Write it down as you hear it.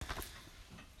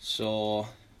So,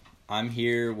 I'm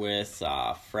here with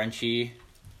Frenchie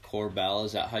Corbell.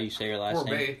 Is that how you say your last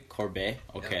name? Corbet.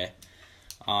 Okay.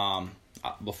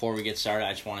 Before we get started,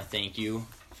 I just want to thank you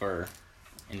for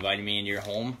inviting me into your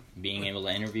home, being able to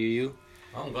interview you.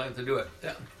 I'm glad to do it.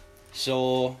 Yeah.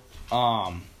 So,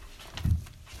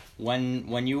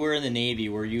 when you were in the Navy,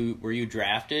 were you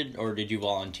drafted or did you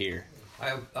volunteer?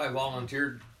 I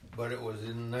volunteered, but it was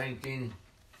in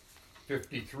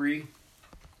 1953,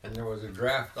 and there was a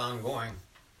draft ongoing.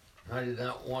 I did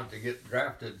not want to get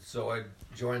drafted, so I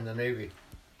joined the Navy.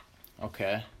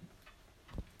 Okay.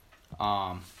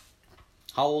 How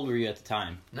old were you at the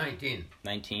time? 19.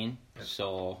 19? Yep.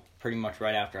 So, pretty much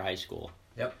right after high school.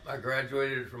 Yep, I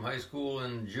graduated from high school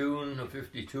in June of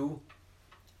 52.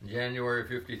 In January of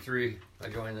 53, I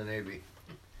joined the Navy.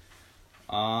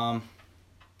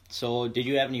 So did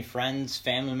you have any friends,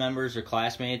 family members, or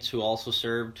classmates who also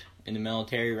served in the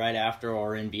military right after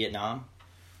or in Vietnam?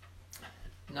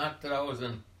 Not that I was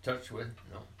in touch with,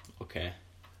 no. Okay.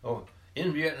 Oh,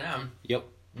 in Vietnam? Yep.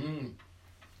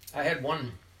 I had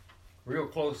one real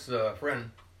close friend,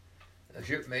 a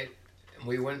shipmate, and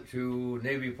we went to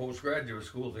Navy postgraduate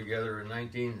school together in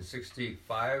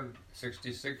 1965,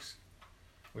 66.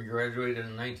 We graduated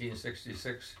in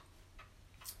 1966,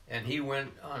 and he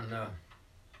went on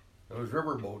those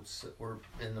river boats that were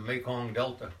in the Mekong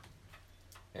Delta,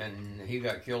 and he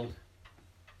got killed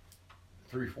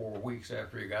 3-4 weeks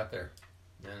after he got there.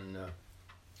 And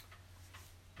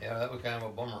yeah, that was kind of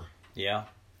a bummer. Yeah.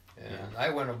 And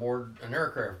I went aboard an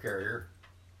aircraft carrier,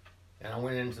 and I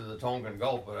went into the Tonkin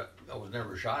Gulf, but I was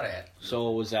never shot at.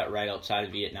 So was that right outside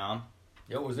of Vietnam?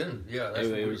 It was in, yeah.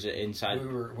 It was inside?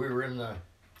 We were in the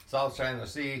South China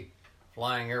Sea,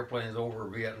 flying airplanes over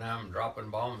Vietnam, dropping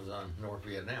bombs on North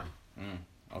Vietnam.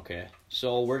 Okay.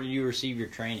 So where did you receive your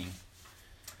training?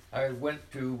 I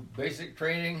went to basic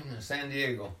training in San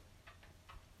Diego.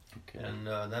 Okay. And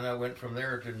then I went from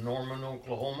there to Norman,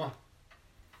 Oklahoma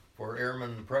for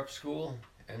Airman Prep School.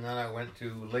 And then I went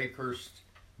to Lakehurst,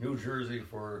 New Jersey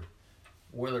for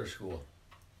weather school.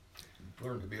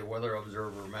 Learned to be a weather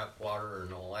observer, map plotter,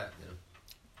 and all that. You know.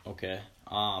 Okay.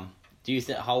 Do you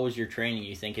how was your training?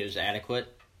 You think it was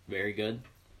adequate? Very good?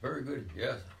 Very good,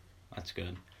 yes. That's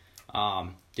good.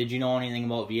 Did you know anything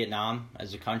about Vietnam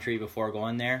as a country before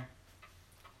going there?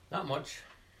 Not much.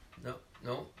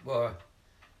 No.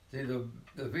 See, the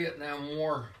Vietnam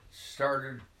War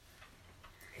started,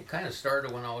 it kind of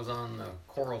started when I was on the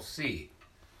Coral Sea.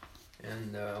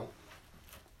 And that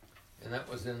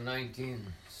was in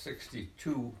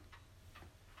 1962.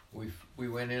 We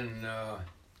went in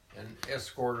and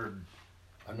escorted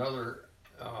another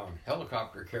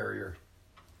helicopter carrier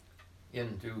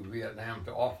into Vietnam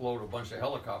to offload a bunch of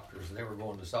helicopters, and they were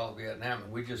going to South Vietnam, and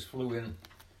we just flew in,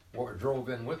 or drove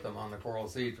in with them on the Coral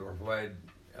Sea to provide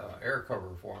air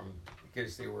cover for them in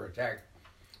case they were attacked,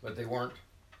 but they weren't.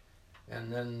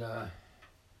 And then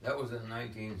that was in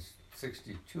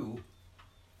 1962,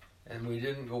 and we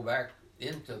didn't go back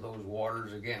into those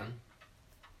waters again.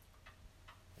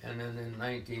 And then in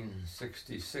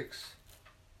 1966,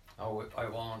 I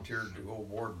volunteered to go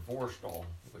aboard Forstall,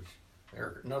 which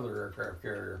another aircraft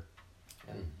carrier,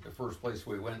 and the first place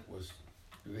we went was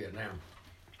to Vietnam.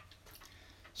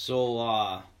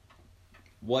 So,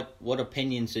 what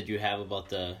opinions did you have about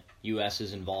the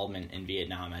U.S.'s involvement in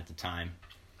Vietnam at the time?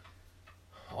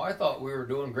 Oh, I thought we were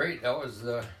doing great. I was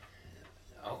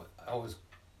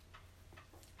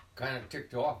kind of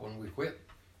ticked off when we quit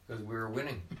because we were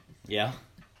winning. Yeah.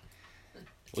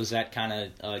 Was that kind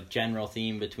of a general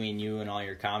theme between you and all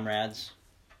your comrades?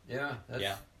 Yeah.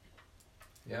 Yeah.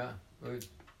 Yeah.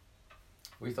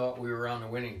 We thought we were on the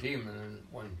winning team, and then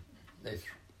when they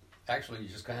actually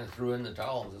just kind of threw in the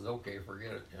towel and says, "Okay,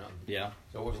 forget it," you know. Yeah.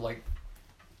 So it was like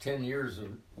 10 years of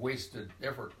wasted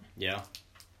effort. Yeah.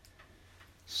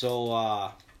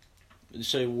 So,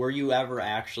 so were you ever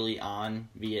actually on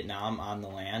Vietnam on the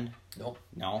land? Nope.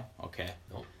 No? Okay.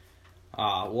 Nope.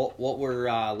 What were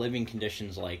living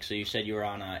conditions like? So you said you were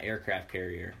on an aircraft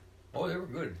carrier. Oh, they were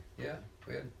good. Yeah,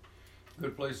 we had a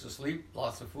good place to sleep,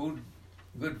 lots of food,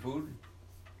 good food.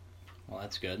 Well,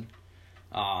 that's good.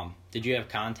 Did you have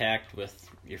contact with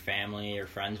your family or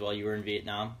friends while you were in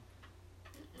Vietnam?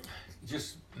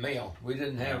 Just mail. We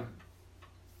didn't have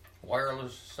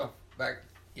wireless stuff back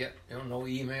yet. No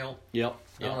email. Yep.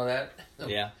 None of that.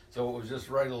 Yeah. So it was just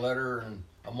write a letter, and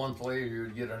a month later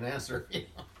you'd get an answer.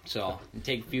 So it'd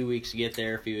take a few weeks to get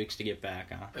there, a few weeks to get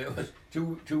back, huh? It was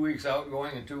two weeks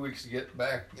outgoing and 2 weeks to get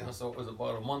back. So it was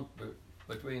about a month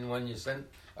between when you sent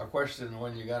a question and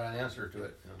when you got an answer to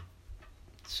it.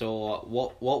 So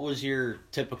what was your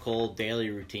typical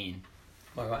daily routine?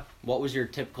 My what? What was your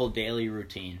typical daily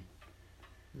routine?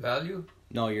 Value?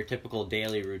 No, your typical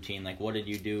daily routine. Like, what did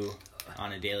you do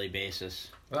on a daily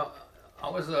basis? Well, I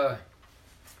was the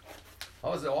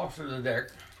officer of the deck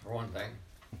for one thing.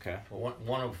 Okay.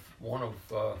 One of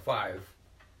 5,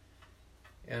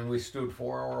 and we stood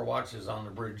 4-hour watches on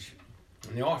the bridge.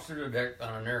 And the officer of the deck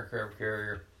on an aircraft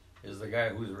carrier is the guy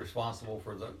who's responsible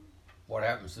for what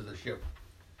happens to the ship.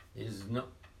 He's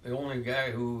the only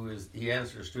guy he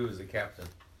answers to is the captain,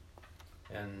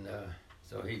 and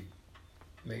so he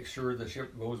makes sure the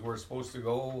ship goes where it's supposed to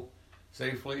go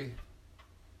safely.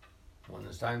 When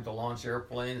it's time to launch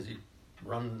airplanes, he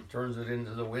turns it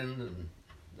into the wind, and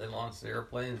they launch the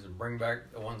airplanes and bring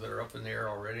back the ones that are up in the air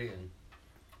already.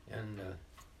 And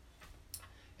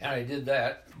I did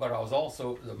that, but I was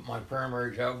also my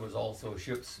primary job was also a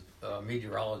ship's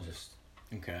meteorologist.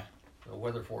 Okay. A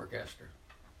weather forecaster.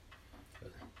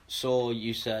 So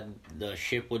you said the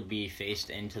ship would be faced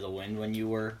into the wind when you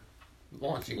were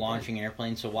launching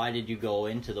airplanes. So why did you go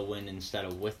into the wind instead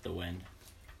of with the wind?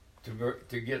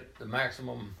 To get the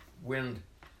maximum wind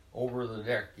over the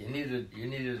deck, you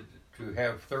needed to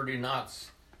have 30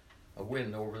 knots of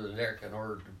wind over the deck in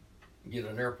order to get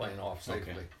an airplane off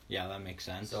safely. Okay. Yeah, that makes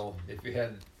sense. So if you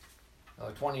had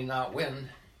a 20 knot wind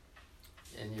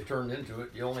and you turned into it,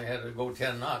 you only had to go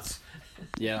 10 knots.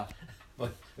 Yeah.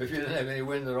 But if you didn't have any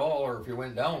wind at all, or if you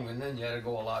went downwind, then you had to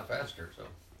go a lot faster. So,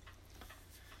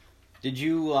 did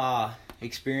you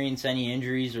experience any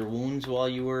injuries or wounds while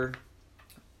you were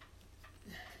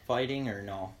fighting, or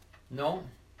no? No,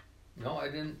 I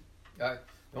didn't. The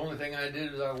only thing I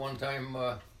did is one time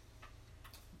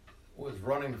was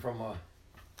running from a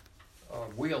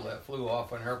wheel that flew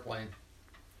off an airplane.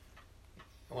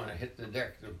 When I hit the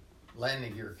deck, the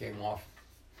landing gear came off.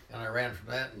 And I ran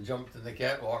from that and jumped in the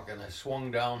catwalk, and I swung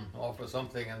down off of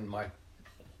something, and my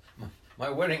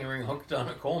wedding ring hooked on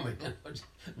a combing, and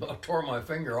I tore my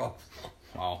finger off.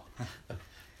 Wow.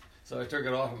 So I took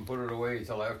it off and put it away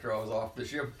until after I was off the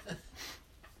ship.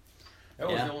 That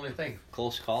was the only thing.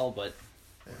 Close call, but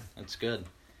that's good.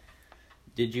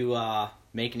 Did you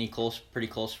make any pretty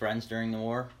close friends during the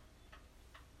war?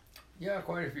 Yeah,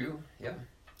 quite a few. Yeah.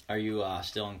 Are you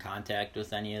still in contact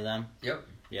with any of them? Yep.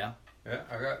 Yeah. Yeah,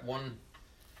 I got one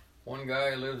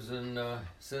guy lives in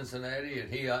Cincinnati,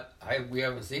 and we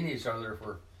haven't seen each other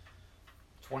for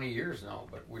 20 years now,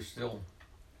 but we still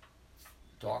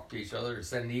talk to each other,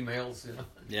 send emails,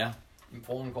 Yeah. And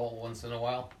phone call once in a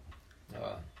while.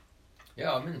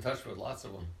 Yeah, I'm in touch with lots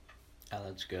of them. Oh,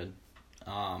 that's good.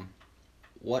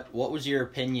 What was your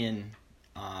opinion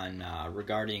on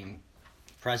regarding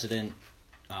President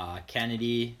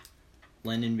Kennedy,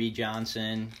 Lyndon B.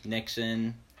 Johnson,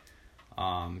 Nixon,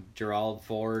 Gerald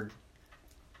Ford?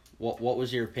 What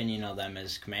was your opinion of them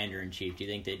as commander-in-chief? Do you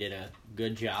think they did a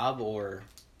good job, or?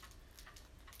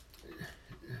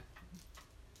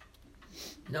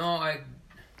 No,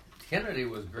 Kennedy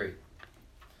was great.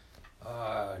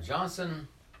 Johnson,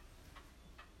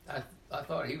 I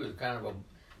thought he was kind of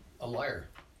a liar.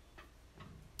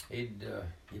 He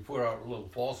put out little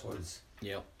falsehoods.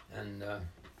 Yep. And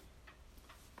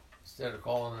instead of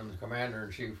calling him the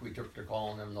commander-in-chief, we took to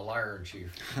calling him the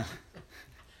liar-in-chief.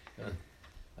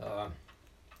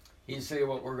 He'd say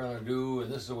what we're going to do,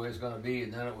 and this is the way it's going to be,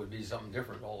 and then it would be something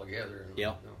different altogether.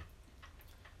 Yep.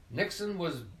 Nixon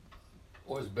was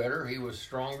better. He was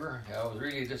stronger. I was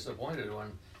really disappointed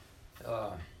when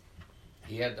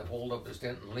he had to hold up his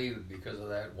tent and leave because of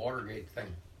that Watergate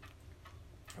thing.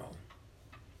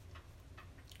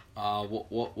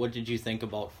 What did you think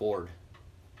about Ford?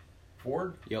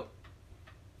 Ford? Yep.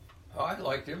 Oh, I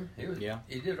liked him.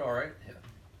 He did all right. Yeah.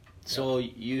 So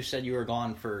you said you were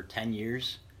gone for 10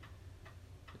 years?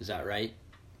 Is that right?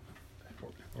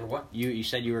 Or what? You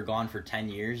said you were gone for 10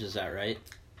 years, is that right?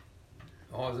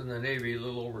 I was in the Navy a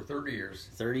little over 30 years.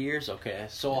 30 years? Okay.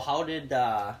 So how did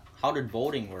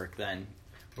voting work then?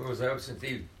 It was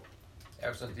absentee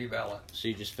ballot. So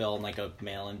you just fill in like a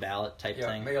mail-in ballot type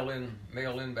thing? Yeah,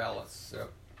 mail-in ballots.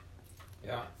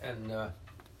 Yeah, and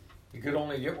you could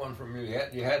only get one from you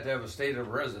had to have a state of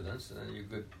residence, and then you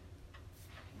could.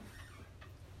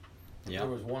 Yeah. There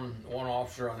was one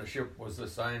officer on the ship was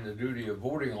assigned the duty of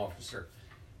voting officer,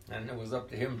 and it was up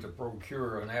to him to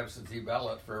procure an absentee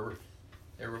ballot for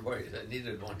everybody that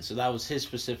needed one. So that was his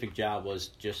specific job, was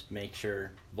just make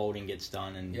sure voting gets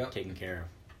done and taken care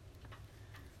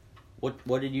of.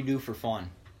 What did you do for fun?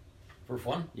 For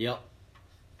fun? Yep.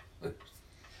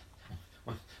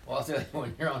 Well, I'll tell you,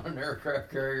 when you're on an aircraft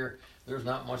carrier, there's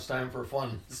not much time for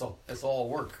fun. So it's all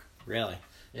work. Really?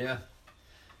 Yeah.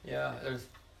 There's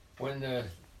when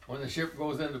the ship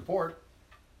goes into port,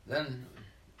 then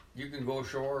you can go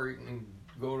ashore, you can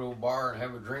go to a bar and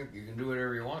have a drink, you can do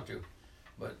whatever you want to.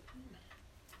 But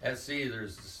at sea,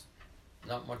 there's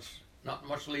not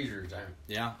much leisure time.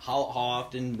 Yeah. How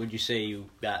often would you say you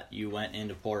went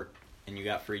into port and you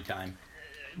got free time?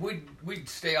 We'd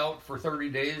stay out for 30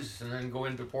 days and then go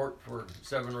into port for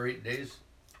 7 or 8 days.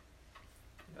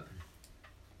 Yeah.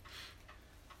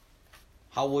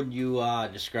 How would you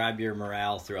describe your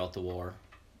morale throughout the war?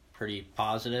 Pretty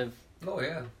positive? Oh,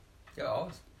 yeah. Yeah,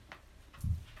 always.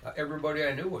 Everybody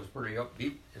I knew was pretty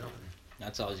upbeat,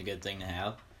 That's always a good thing to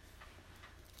have.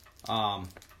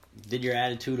 Did your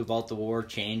attitude about the war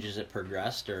change as it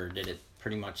progressed, or did it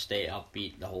pretty much stay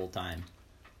upbeat the whole time?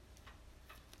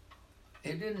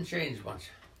 It didn't change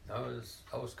much. I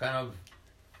was kind of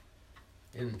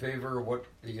in favor of what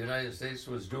the United States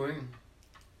was doing,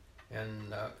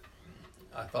 and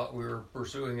I thought we were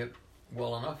pursuing it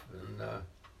well enough, and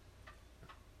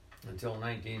until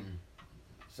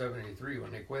 1973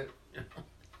 when they quit.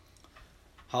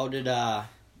 How did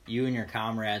you and your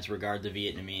comrades regard the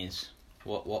Vietnamese?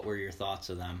 What were your thoughts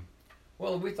of them?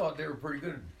 Well, we thought they were pretty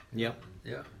good. Yep.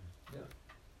 Yeah.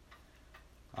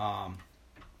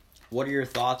 What are your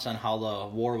thoughts on how the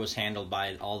war was handled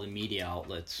by all the media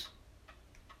outlets?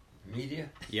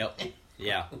 Media? Yep.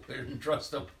 Yeah. We didn't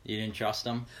trust them. You didn't trust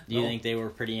them? Do you think they were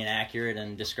pretty inaccurate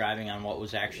in describing on what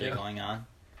was actually going on?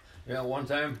 Yeah, one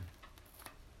time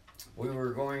we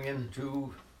were going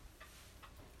into,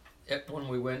 when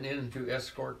we went in to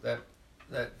escort that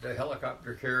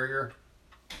helicopter carrier,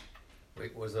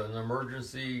 it was an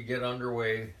emergency get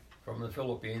underway from the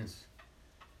Philippines.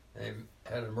 They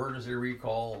had an emergency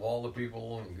recall of all the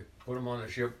people and put them on a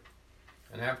ship.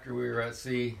 And after we were at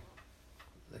sea,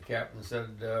 the captain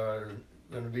said,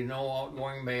 going to be no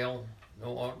outgoing mail,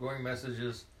 no outgoing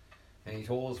messages. And he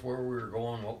told us where we were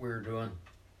going, what we were doing.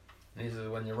 And he said,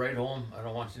 when you write home, I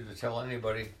don't want you to tell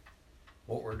anybody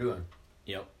what we're doing.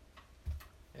 Yep.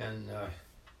 And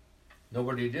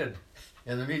nobody did.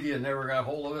 And the media never got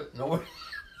hold of it.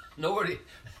 Nobody.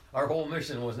 Our whole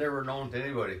mission was never known to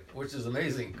anybody, which is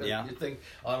amazing. Because you think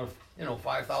out of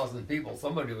 5,000 people,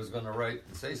 somebody was going to write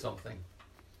and say something.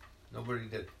 Nobody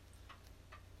did.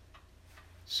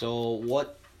 So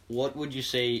what would you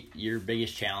say your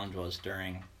biggest challenge was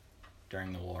during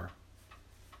the war?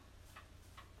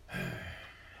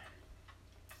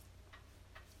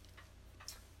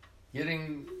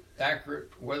 Getting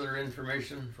accurate weather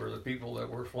information for the people that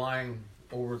were flying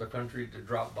over the country to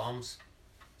drop bombs,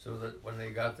 so that when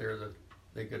they got there, that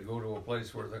they could go to a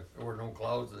place where there were no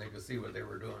clouds and they could see what they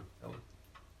were doing.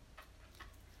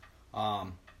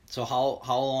 So how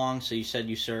long? So you said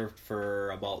you served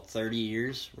for about 30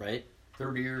 years, right?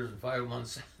 30 years and 5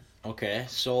 months. Okay.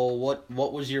 So what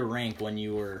was your rank when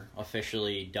you were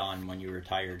officially done, when you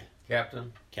retired?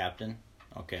 Captain. Captain?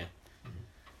 Okay. Mm-hmm.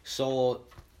 So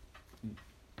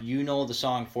you know the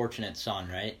song Fortunate Son,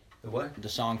 right? The what? The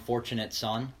song Fortunate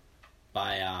Son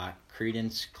by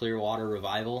Creedence Clearwater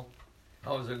Revival.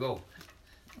 How does it go?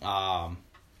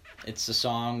 It's the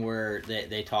song where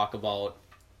they talk about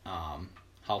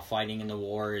how fighting in the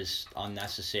war is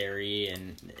unnecessary,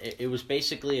 and it was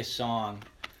basically a song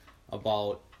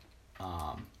about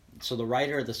so the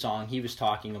writer of the song, he was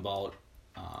talking about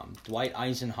Dwight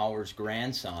Eisenhower's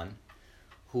grandson,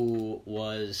 who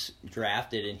was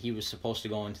drafted, and he was supposed to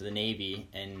go into the Navy,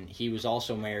 and he was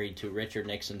also married to Richard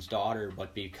Nixon's daughter,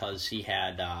 but because he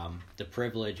had the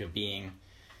privilege of being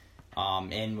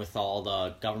in with all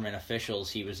the government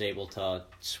officials, he was able to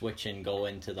switch and go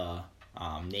into the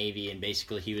Navy, and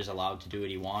basically he was allowed to do what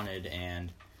he wanted,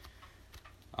 and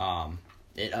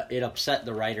it upset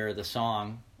the writer of the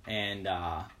song, and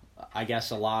I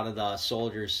guess a lot of the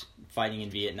soldiers fighting in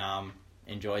Vietnam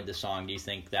enjoyed the song. Do you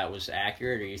think that was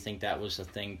accurate, or you think that was a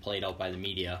thing played out by the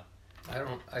media?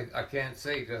 I can't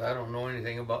say, because I don't know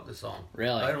anything about the song.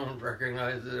 Really? I don't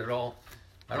recognize it at all.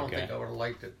 I don't think I would have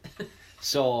liked it.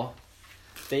 So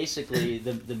basically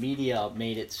the media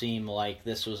made it seem like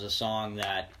this was a song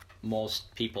that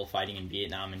most people fighting in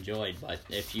Vietnam enjoyed, but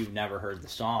if you've never heard the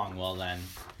song, well then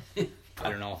I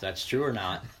don't know if that's true or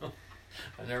not.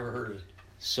 I never heard it.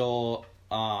 So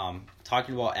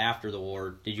talking about after the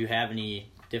war, did you have any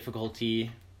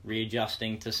difficulty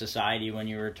readjusting to society when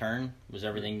you returned? Was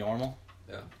everything normal?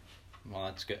 Yeah. Well,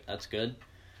 that's good.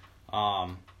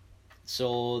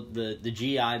 So the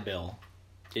GI Bill,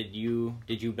 did you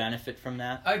benefit from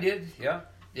that? I did. Yeah.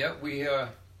 We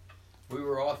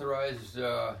were authorized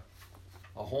a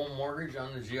home mortgage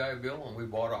on the GI Bill, and we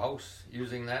bought a house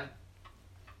using that.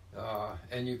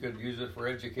 And you could use it for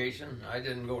education. I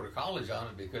didn't go to college on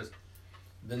it because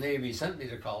the Navy sent me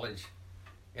to college,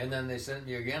 and then they sent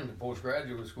me again to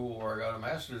postgraduate school where I got a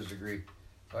master's degree.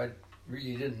 So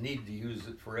really didn't need to use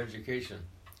it for education.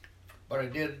 But I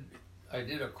did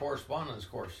a correspondence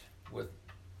course with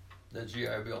the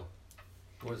GI Bill.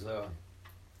 It was I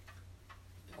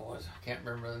can't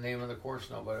remember the name of the course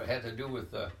now, but it had to do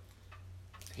with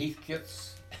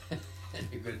Heathkits and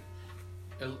you could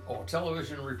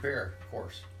television repair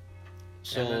course.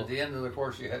 So and at the end of the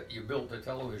course, you built a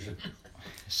television.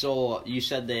 So you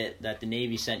said that the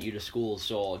Navy sent you to school.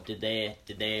 So did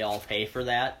they all pay for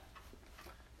that?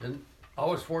 And I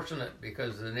was fortunate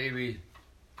because the Navy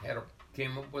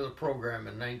came up with a program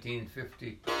in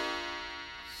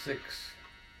 1956,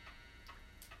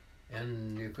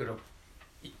 and you could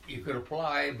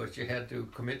apply, but you had to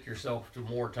commit yourself to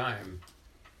more time.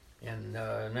 In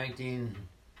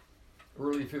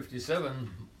early 57,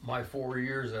 my 4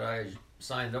 years that I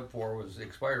signed up for was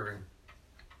expiring.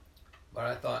 But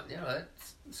I thought, that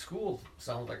school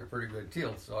sounds like a pretty good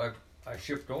deal. So I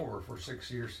shipped over for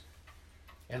 6 years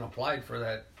and applied for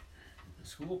that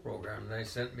school program. And they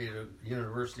sent me to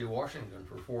University of Washington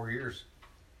for 4 years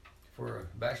for a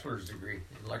bachelor's degree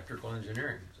in electrical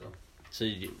engineering. So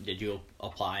did you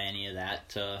apply any of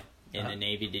that in the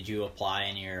Navy? Did you apply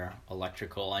any of your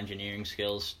electrical engineering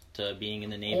skills to being in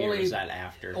the Navy, or was that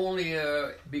after? Only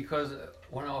because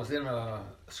when I was in a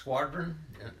squadron,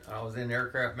 I was in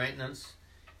aircraft maintenance,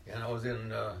 and I was in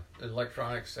the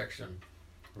electronics section,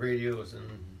 radios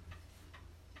and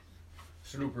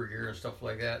snooper gear and stuff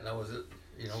like that, and I was,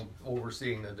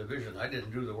 overseeing the division. I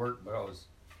didn't do the work, but I was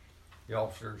the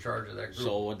officer in charge of that group.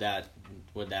 So would that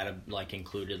have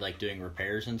included doing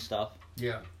repairs and stuff?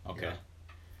 Yeah. Okay.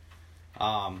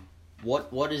 Yeah.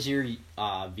 What is your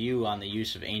view on the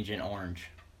use of Agent Orange?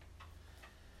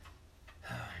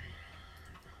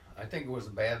 I think it was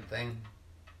a bad thing.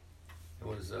 It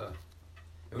was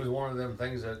one of them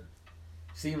things that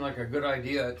seemed like a good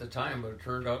idea at the time, but it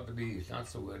turned out to be not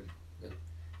so good.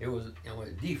 It was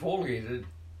defoliated,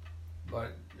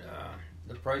 but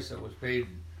the price that was paid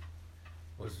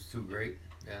was too great,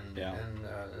 and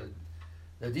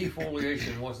the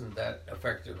defoliation wasn't that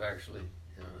effective actually.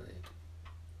 They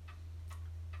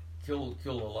killed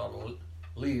a lot of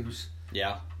leaves.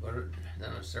 Yeah. But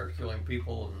then it started killing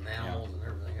people and animals and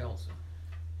everything else.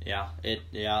 Yeah, it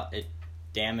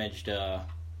damaged a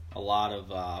lot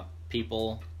of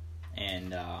people,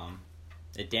 and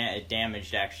it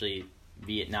damaged actually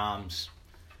Vietnam's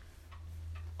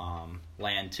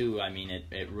land too. I mean,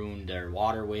 it ruined their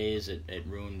waterways. It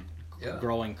ruined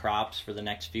growing crops for the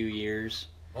next few years.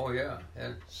 Oh yeah,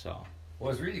 and so it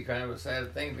was really kind of a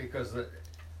sad thing because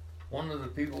one of the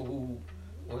people who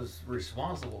was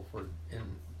responsible for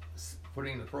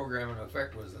putting the program in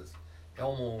effect was this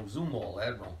Elmo Zumwalt,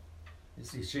 Admiral.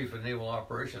 He's the chief of naval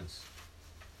operations,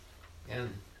 and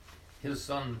his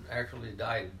son actually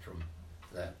died from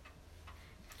that.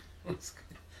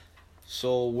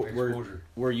 So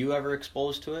were you ever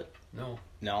exposed to it? No.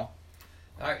 No?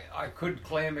 I could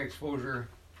claim exposure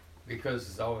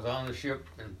because I was on the ship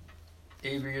and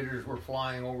aviators were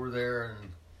flying over there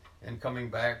and coming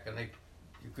back, and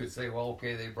you could say, well,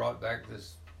 okay, they brought back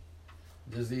this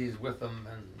disease with them,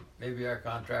 and maybe I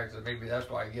contracted it. Maybe that's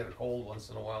why I get a cold once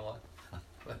in a while.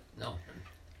 But no,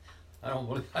 I don't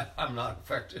believe I'm not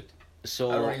affected.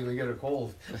 So I don't even get a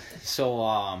cold. So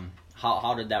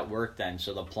how did that work then?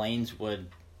 So the planes would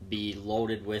be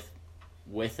loaded with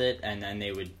it, and then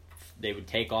they would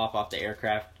take off the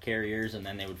aircraft carriers, and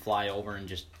then they would fly over and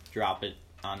just drop it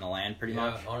on the land, pretty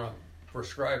much. On a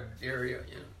prescribed area.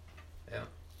 Yeah.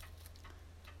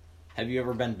 Have you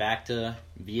ever been back to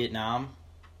Vietnam,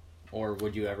 or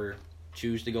would you ever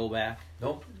choose to go back?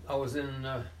 Nope. I was in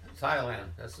Thailand.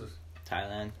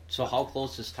 Thailand. So how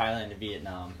close is Thailand to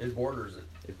Vietnam? It borders it.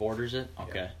 It borders it?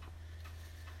 Okay. Yeah.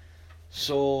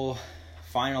 So,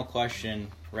 final question,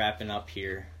 wrapping up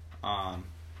here.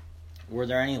 Were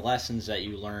there any lessons that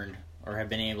you learned or have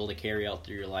been able to carry out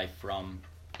through your life from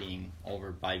being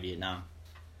over by Vietnam?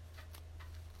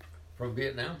 From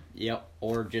Vietnam? Yep,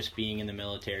 or just being in the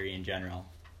military in general.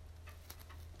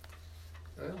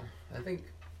 Well, I think,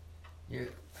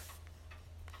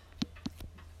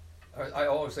 I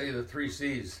always say the 3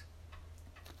 C's: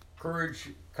 courage,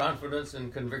 confidence,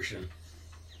 and conviction.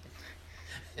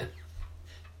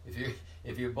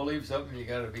 If you believe something, you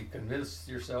got to be convinced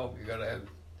yourself. You got to have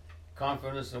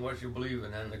confidence in what you believe,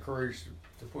 and then the courage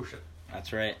to push it.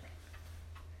 That's right.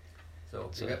 So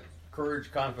you got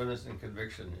courage, confidence, and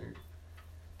conviction.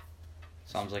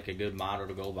 Sounds like a good motto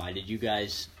to go by. Did you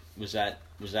guys? Was that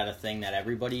a thing that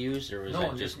everybody used, or was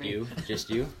that just me. you? Just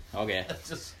you? Okay.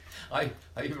 I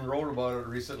even wrote about it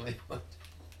recently, but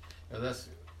that's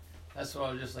what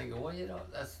I was just thinking. Well,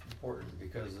 that's important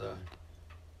because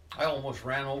I almost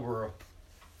ran over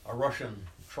a Russian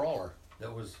trawler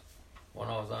that was, when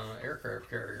I was on an aircraft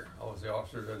carrier, I was the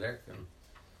officer of the deck, and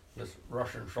this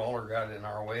Russian trawler got in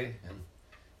our way,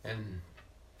 and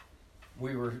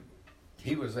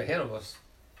he was ahead of us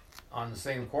on the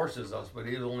same course as us, but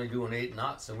he was only doing 8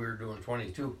 knots and we were doing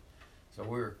 22. So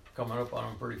we were coming up on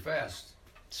him pretty fast.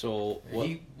 So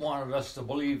he wanted us to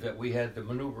believe that we had to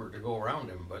maneuver to go around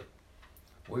him, but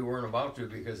we weren't about to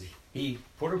because he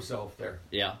put himself there.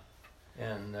 Yeah.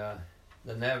 And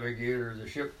the navigator of the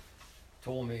ship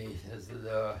told me,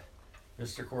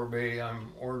 Mr. Corbet,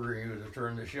 I'm ordering you to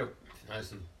turn the ship. And I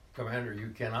said, Commander, you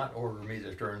cannot order me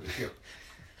to turn the ship.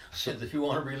 So if you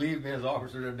want to relieve me as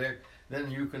officer of the deck, then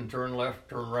you can turn left,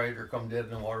 turn right, or come dead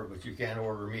in the water, but you can't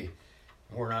order me.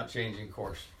 We're not changing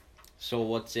course. So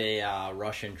what's a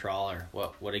Russian trawler?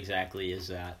 What exactly is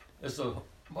that? It's about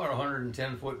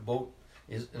 110-foot boat.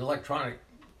 Is an electronic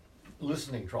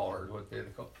listening trawler is what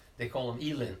they call them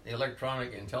ELINT,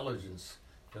 electronic intelligence,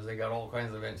 because they got all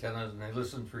kinds of antennas and they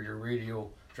listen for your radio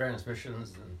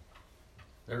transmissions,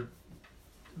 and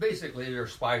they're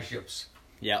spy ships.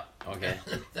 Yep. Okay.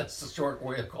 That's the short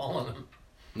way of calling them.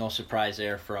 No surprise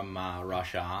there from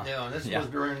Russia, huh? Yeah, and this was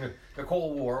during the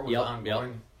Cold War was ongoing.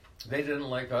 Yep. They didn't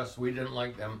like us, we didn't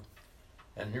like them.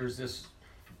 And here's this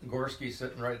Gorski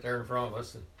sitting right there in front of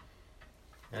us,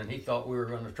 and he thought we were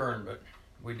going to turn, but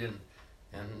we didn't.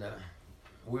 And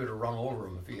we would have run over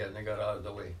him if he hadn't got out of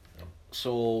the way.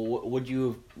 So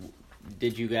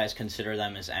did you guys consider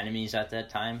them as enemies at that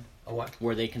time? A what?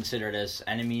 Were they considered as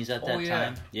enemies at that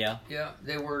time? Yeah. Yeah,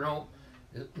 they were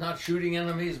not shooting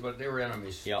enemies, but they were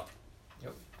enemies. Yep.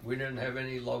 We didn't have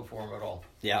any love for them at all.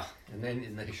 Yeah. And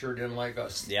they sure didn't like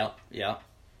us. Yep.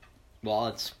 Well,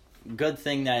 it's a good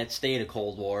thing that it stayed a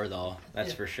Cold War, though.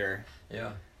 That's for sure.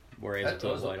 Yeah. We're able to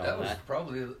avoid all that. That was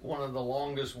probably one of the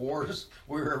longest wars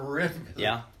we were ever in.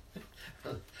 Yeah.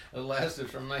 It lasted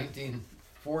from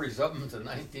 1940-something to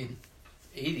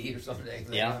 1980 or something.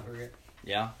 Yeah.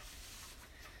 Yeah.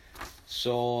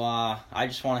 So I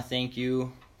just want to thank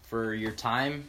you for your time